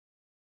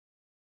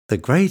The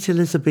great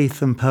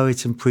Elizabethan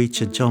poet and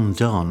preacher John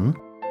Donne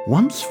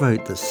once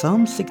wrote that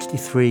Psalm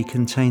 63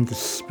 contained the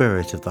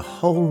spirit of the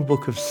whole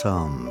book of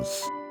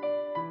Psalms.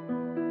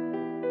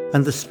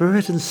 And the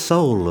spirit and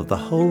soul of the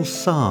whole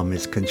psalm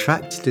is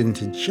contracted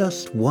into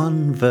just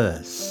one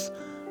verse.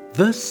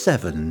 Verse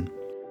 7.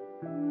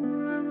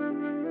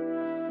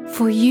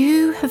 For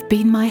you have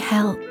been my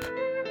help,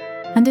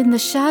 and in the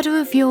shadow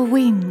of your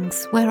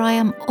wings, where I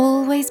am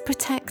always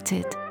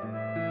protected,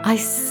 I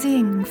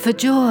sing for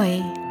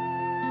joy.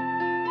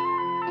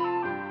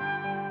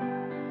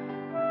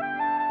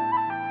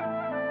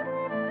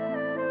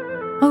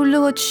 O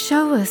Lord,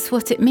 show us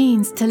what it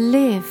means to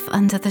live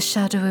under the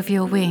shadow of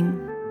your wing.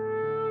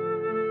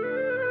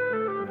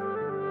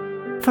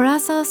 For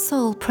as our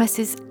soul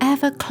presses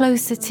ever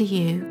closer to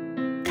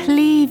you,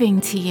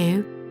 cleaving to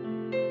you,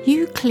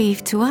 you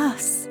cleave to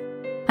us,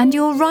 and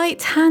your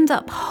right hand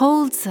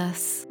upholds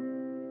us.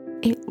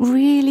 It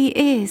really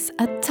is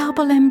a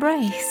double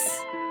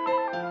embrace.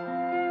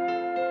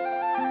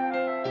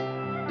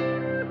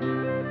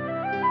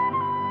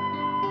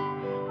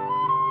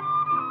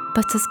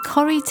 But as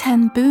Corrie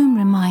ten Boom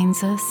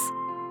reminds us,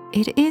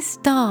 it is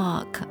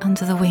dark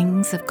under the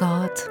wings of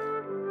God.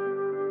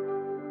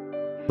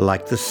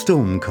 Like the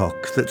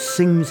stormcock that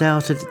sings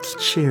out at its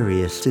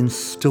cheeriest in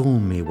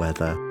stormy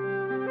weather,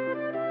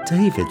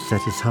 David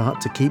set his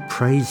heart to keep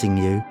praising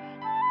you,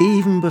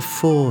 even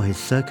before his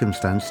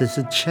circumstances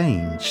had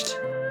changed.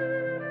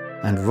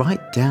 And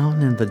right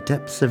down in the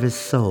depths of his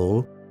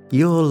soul,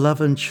 your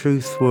love and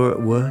truth were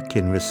at work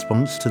in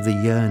response to the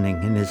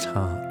yearning in his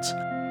heart.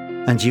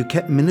 And you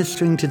kept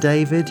ministering to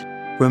David,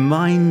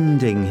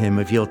 reminding him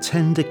of your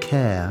tender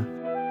care,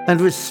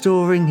 and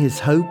restoring his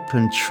hope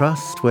and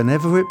trust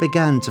whenever it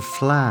began to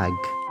flag.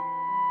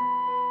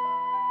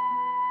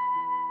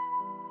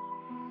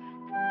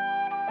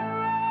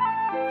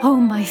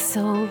 Oh, my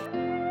soul,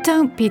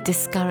 don't be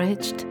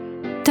discouraged.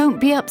 Don't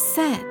be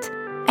upset.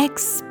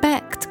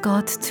 Expect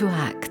God to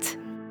act.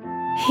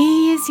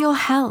 He is your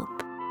help.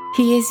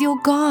 He is your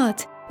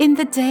God. In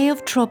the day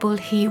of trouble,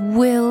 He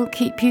will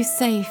keep you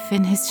safe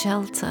in His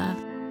shelter.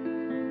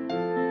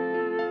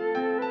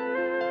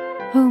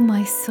 Oh,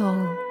 my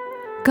soul,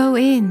 go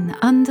in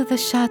under the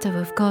shadow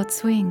of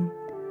God's wing,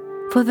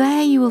 for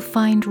there you will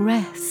find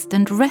rest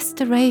and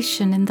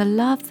restoration in the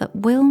love that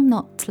will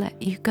not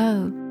let you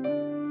go.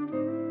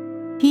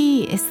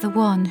 He is the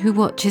one who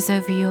watches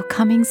over your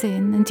comings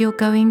in and your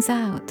goings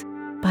out,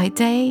 by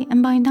day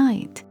and by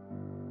night,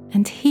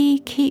 and He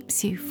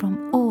keeps you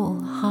from all